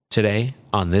Today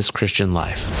on This Christian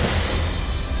Life.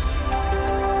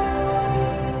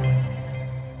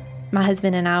 My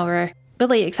husband and I were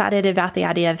really excited about the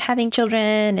idea of having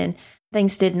children, and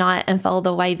things did not unfold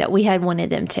the way that we had wanted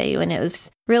them to. And it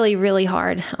was really, really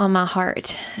hard on my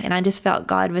heart. And I just felt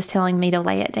God was telling me to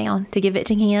lay it down, to give it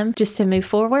to Him, just to move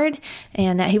forward,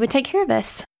 and that He would take care of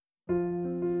us.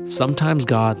 Sometimes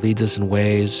God leads us in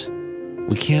ways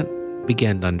we can't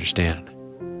begin to understand.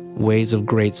 Ways of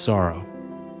great sorrow,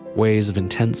 ways of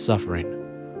intense suffering.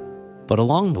 But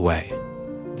along the way,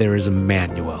 there is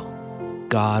Emmanuel,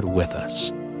 God with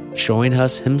us, showing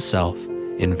us Himself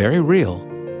in very real,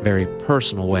 very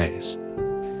personal ways.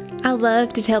 I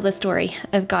love to tell the story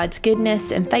of God's goodness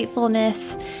and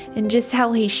faithfulness, and just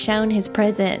how He's shown His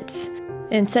presence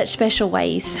in such special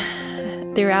ways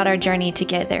throughout our journey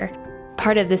together.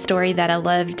 Part of the story that I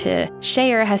love to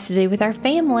share has to do with our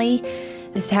family,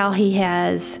 just how He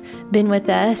has been with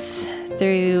us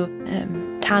through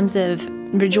times of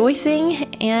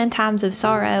rejoicing and times of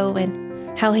sorrow,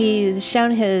 and how He's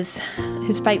shown His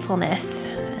faithfulness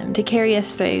to carry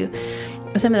us through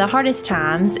some of the hardest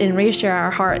times and reassure our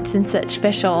hearts in such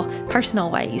special personal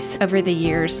ways over the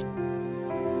years.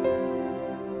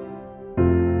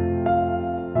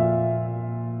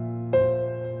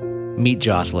 Meet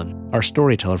Jocelyn, our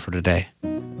storyteller for today.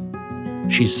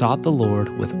 She sought the Lord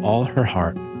with all her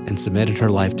heart and submitted her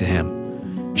life to Him.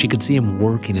 She could see Him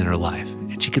working in her life,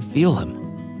 and she could feel Him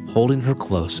holding her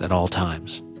close at all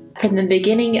times. In the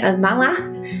beginning of my life,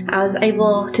 I was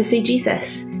able to see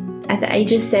Jesus. At the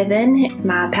age of 7,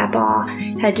 my papa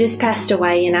had just passed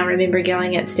away, and I remember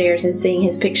going upstairs and seeing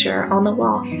his picture on the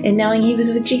wall and knowing he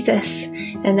was with Jesus.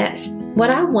 And that's what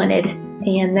I wanted.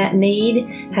 And that need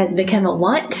has become a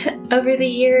want over the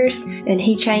years, and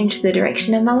He changed the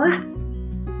direction of my life.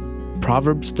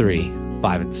 Proverbs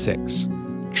 3:5-6.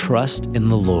 Trust in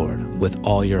the Lord with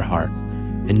all your heart,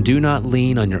 and do not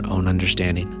lean on your own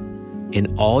understanding.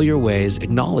 In all your ways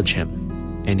acknowledge Him,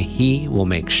 and He will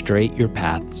make straight your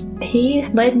paths. He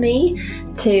led me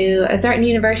to a certain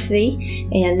university,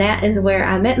 and that is where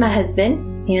I met my husband.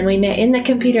 And we met in the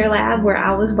computer lab where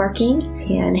I was working,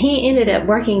 and he ended up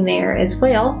working there as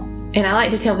well. And I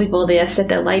like to tell people this, that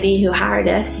the lady who hired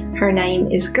us, her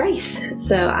name is Grace.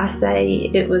 So I say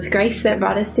it was Grace that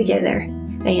brought us together.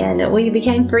 And we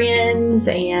became friends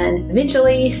and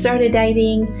eventually started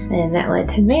dating, and that led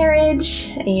to marriage.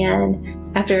 And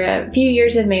after a few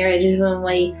years of marriage is when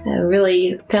we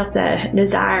really felt the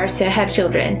desire to have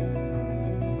children.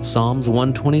 Psalms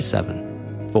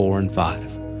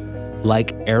 127:4-5.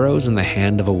 Like arrows in the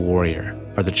hand of a warrior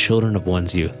are the children of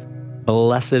one's youth.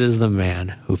 Blessed is the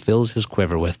man who fills his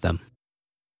quiver with them.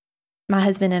 My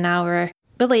husband and I were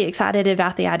really excited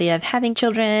about the idea of having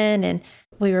children, and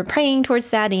we were praying towards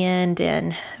that end.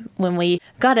 And when we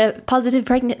got a positive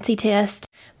pregnancy test,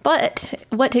 but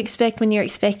what to expect when you're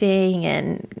expecting,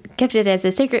 and kept it as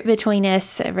a secret between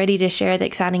us, ready to share the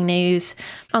exciting news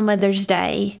on Mother's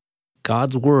Day.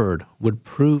 God's word would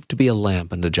prove to be a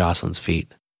lamp unto Jocelyn's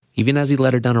feet, even as He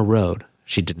led her down a road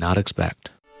she did not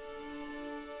expect.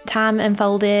 Time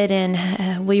unfolded,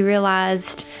 and we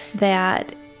realized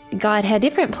that God had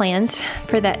different plans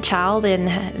for that child,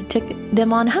 and took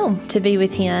them on home to be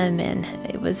with Him. And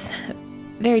it was a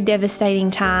very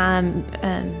devastating time.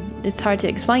 It's hard to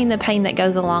explain the pain that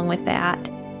goes along with that.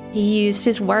 He used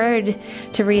His word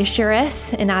to reassure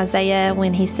us in Isaiah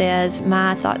when He says,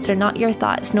 "My thoughts are not your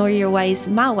thoughts, nor your ways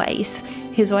my ways.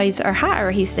 His ways are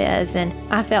higher," He says. And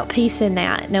I felt peace in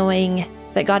that, knowing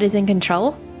that God is in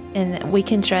control and that we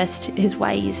can trust His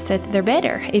ways, that they're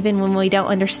better. Even when we don't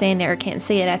understand it or can't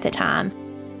see it at the time,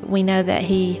 we know that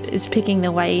He is picking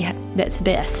the way that's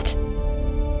best.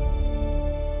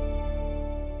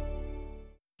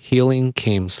 Healing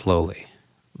came slowly.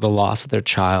 The loss of their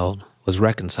child was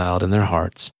reconciled in their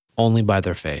hearts only by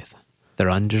their faith, their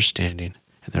understanding,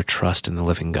 and their trust in the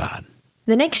living God.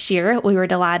 The next year, we were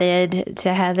delighted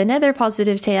to have another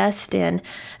positive test, and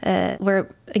we're,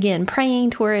 again,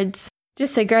 praying towards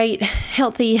just a great,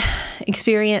 healthy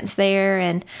experience there.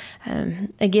 And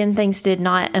again, things did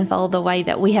not unfold the way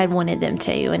that we had wanted them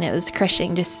to, and it was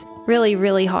crushing, just really,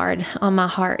 really hard on my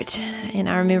heart. And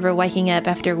I remember waking up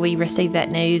after we received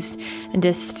that news and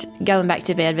just going back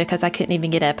to bed because I couldn't even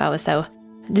get up. I was so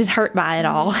just hurt by it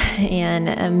all,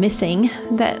 and missing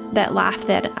that life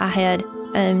that I had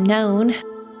known.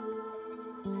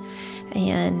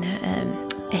 And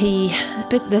He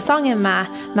put the song in my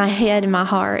head and my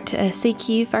heart, "Seek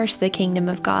you first the kingdom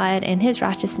of God and His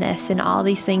righteousness, and all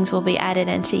these things will be added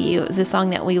unto you." It was a song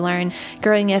that we learned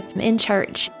growing up in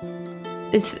church.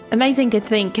 It's amazing to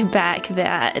think back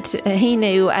that he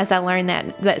knew, as I learned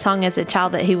that song as a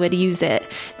child, that he would use it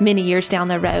many years down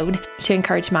the road to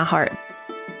encourage my heart.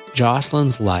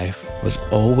 Jocelyn's life was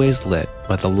always lit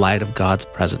by the light of God's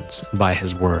presence and by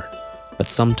His Word, but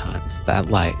sometimes that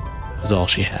light was all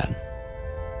she had.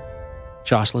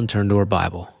 Jocelyn turned to her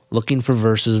Bible, looking for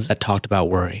verses that talked about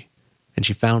worry, and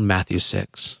she found Matthew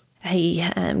 6. He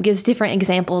gives different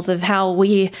examples of how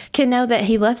we can know that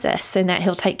He loves us and that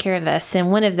He'll take care of us.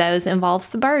 And one of those involves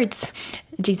the birds.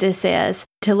 Jesus says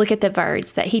to look at the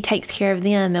birds, that He takes care of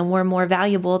them and we're more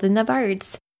valuable than the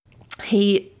birds.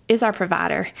 He is our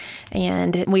provider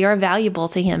and we are valuable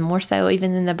to Him, more so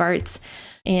even than the birds.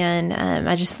 And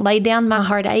I just laid down my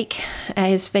heartache at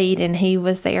His feet, and He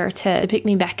was there to pick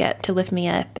me back up, to lift me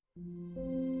up.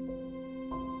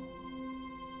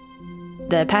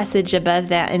 The passage above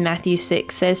that in Matthew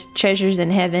 6 says treasures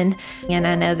in heaven, and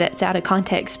I know that's out of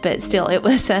context, but still it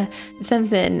was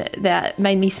something that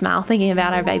made me smile, thinking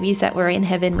about our babies that were in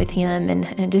heaven with Him,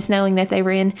 and just knowing that they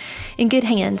were in good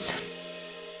hands.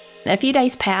 A few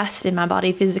days passed and my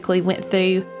body physically went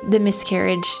through the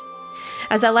miscarriage.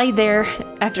 As I laid there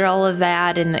after all of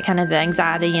that and the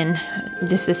anxiety and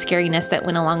just the scariness that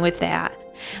went along with that,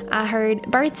 I heard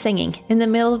birds singing. In the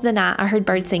middle of the night, I heard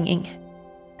birds singing.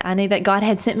 I knew that God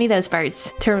had sent me those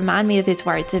birds to remind me of His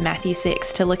words in Matthew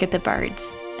 6, to look at the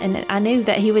birds. And I knew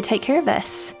that He would take care of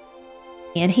us.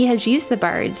 And He has used the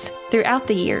birds throughout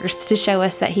the years to show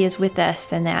us that He is with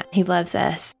us and that He loves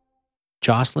us.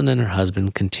 Jocelyn and her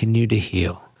husband continued to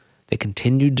heal. They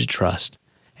continued to trust,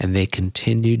 and they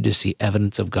continued to see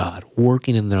evidence of God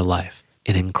working in their life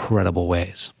in incredible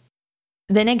ways.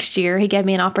 The next year, He gave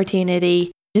me an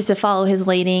opportunity just to follow His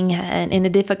leading. And in a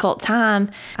difficult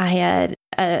time, I had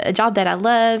a job that I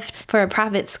loved for a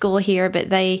private school here, but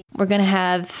they were going to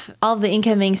have all the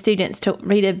incoming students to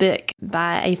read a book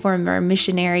by a former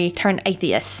missionary turned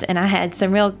atheist. And I had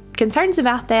some real concerns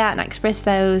about that, and I expressed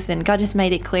those, and God just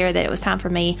made it clear that it was time for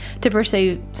me to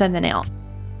pursue something else.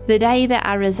 The day that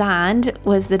I resigned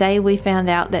was the day we found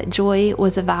out that Joy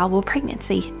was a viable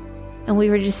pregnancy. And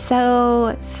we were just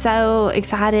so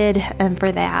excited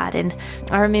for that. And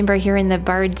I remember hearing the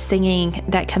birds singing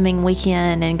that coming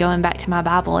weekend and going back to my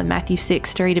Bible in Matthew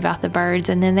 6 to read about the birds.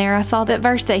 And then there I saw that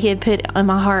verse that He had put on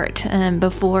my heart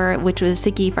before, which was,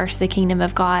 "Seek ye first the kingdom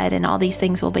of God, and all these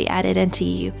things will be added unto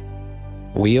you."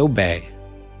 We obey.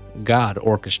 God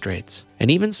orchestrates and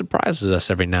even surprises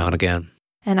us every now and again.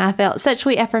 And I felt such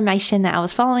sweet affirmation that I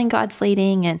was following God's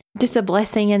leading, and just a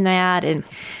blessing in that. And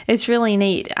it's really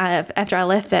neat. After I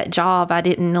left that job, I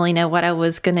didn't really know what I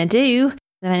was going to do.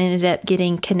 And I ended up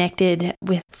getting connected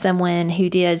with someone who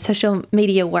did social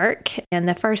media work. And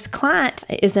the first client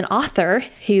is an author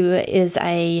who is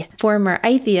a former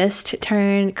atheist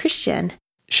turned Christian.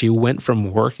 She went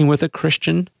from working with a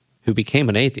Christian who became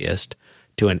an atheist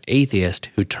to an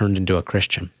atheist who turned into a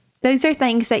Christian. Those are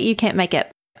things that you can't make up.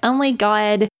 Only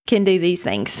God can do these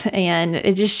things, and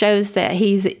it just shows that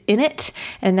He's in it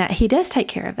and that He does take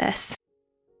care of us.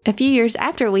 A few years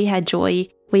after we had Joy,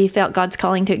 we felt God's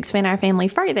calling to expand our family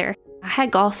further. I had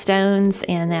gallstones,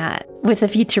 and that with a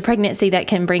future pregnancy that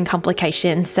can bring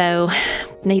complications, so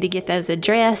need to get those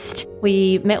addressed.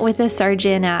 We met with a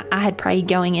surgeon. I had prayed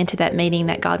going into that meeting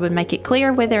that God would make it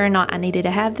clear whether or not I needed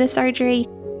to have the surgery.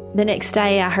 The next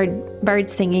day, I heard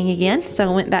birds singing again, so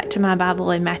I went back to my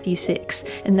Bible in Matthew 6,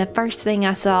 and the first thing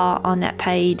I saw on that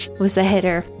page was the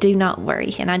header, "Do not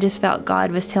worry," and I just felt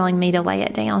God was telling me to lay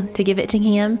it down, to give it to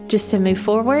Him, just to move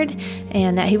forward,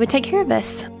 and that He would take care of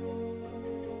us.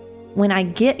 When I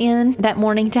get in that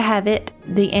morning to have it,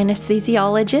 the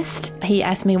anesthesiologist, he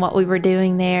asked me what we were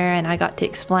doing there, and I got to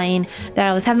explain that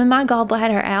I was having my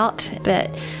gallbladder out, but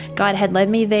God had led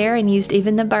me there and used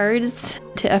even the birds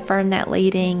to affirm that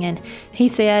leading. And He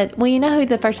said, "Well, you know who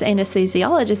the first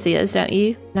anesthesiologist is, don't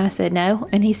you?" And I said, "No."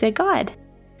 And He said, "God."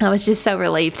 I was just so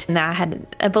relieved, and I had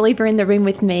a believer in the room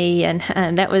with me, and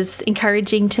that was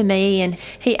encouraging to me. And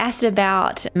he asked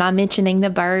about my mentioning the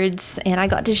birds, and I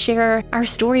got to share our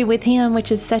story with him,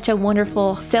 which is such a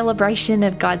wonderful celebration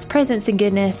of God's presence and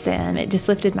goodness, and it just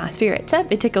lifted my spirits up.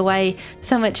 It took away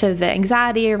so much of the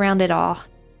anxiety around it all.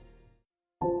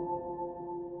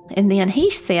 And then he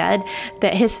said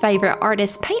that his favorite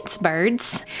artist paints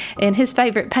birds, and his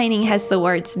favorite painting has the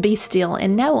words "Be still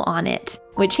and know" on it,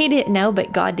 which he didn't know,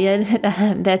 but God did,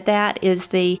 that is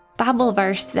the Bible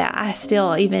verse that I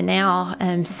still, even now,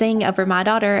 sing over my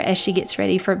daughter as she gets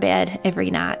ready for bed every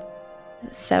night.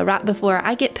 So right before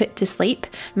I get put to sleep,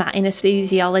 my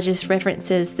anesthesiologist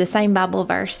references the same Bible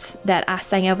verse that I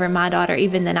sang over my daughter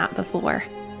even the night before.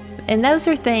 And those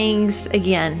are things,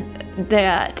 again,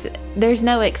 that There's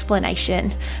no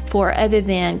explanation for other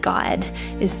than God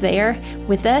is there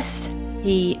with us.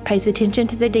 He pays attention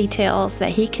to the details,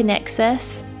 that He connects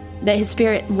us, that His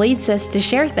Spirit leads us to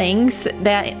share things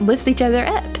that lifts each other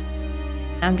up.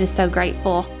 I'm just so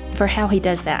grateful for how He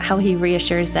does that, how He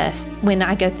reassures us when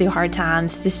I go through hard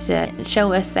times, just to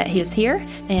show us that He's here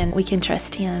and we can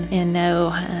trust Him and know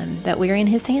that we're in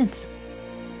His hands.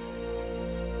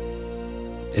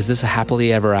 Is this a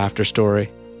happily ever after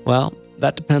story? Well,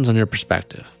 that depends on your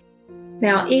perspective.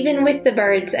 Now, even with the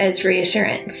birds as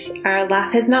reassurance, our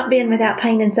life has not been without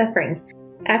pain and suffering.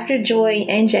 After Joy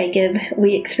and Jacob,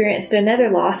 we experienced another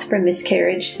loss from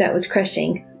miscarriage that was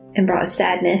crushing and brought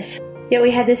sadness. Yet we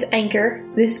had this anchor,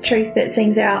 this truth that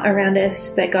sings out around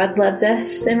us that God loves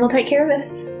us and will take care of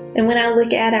us. And when I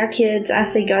look at our kids, I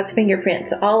see God's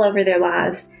fingerprints all over their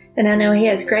lives. And I know He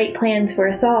has great plans for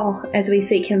us all as we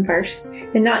seek Him first,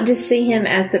 and not just see Him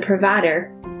as the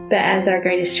provider, but as our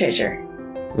greatest treasure.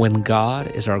 When God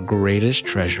is our greatest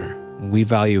treasure, we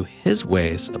value His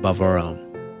ways above our own.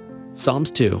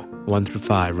 Psalms 2,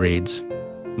 1-5 reads,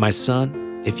 "My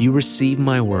son, if you receive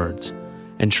my words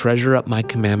and treasure up my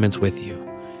commandments with you,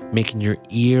 making your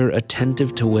ear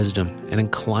attentive to wisdom and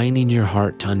inclining your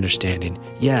heart to understanding,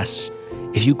 yes,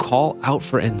 if you call out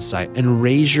for insight and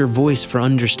raise your voice for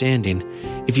understanding,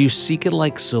 if you seek it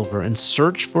like silver and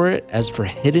search for it as for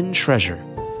hidden treasure,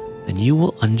 then you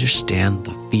will understand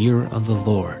the fear of the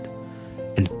Lord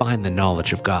and find the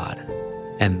knowledge of God.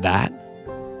 And that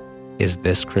is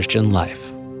this Christian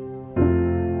life."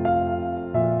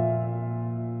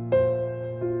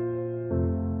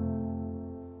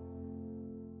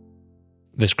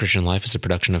 This Christian Life is a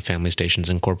production of Family Stations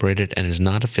Incorporated and is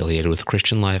not affiliated with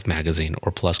Christian Life Magazine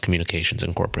or Plus Communications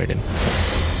Incorporated.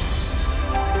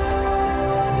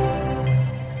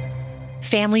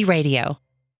 Family Radio.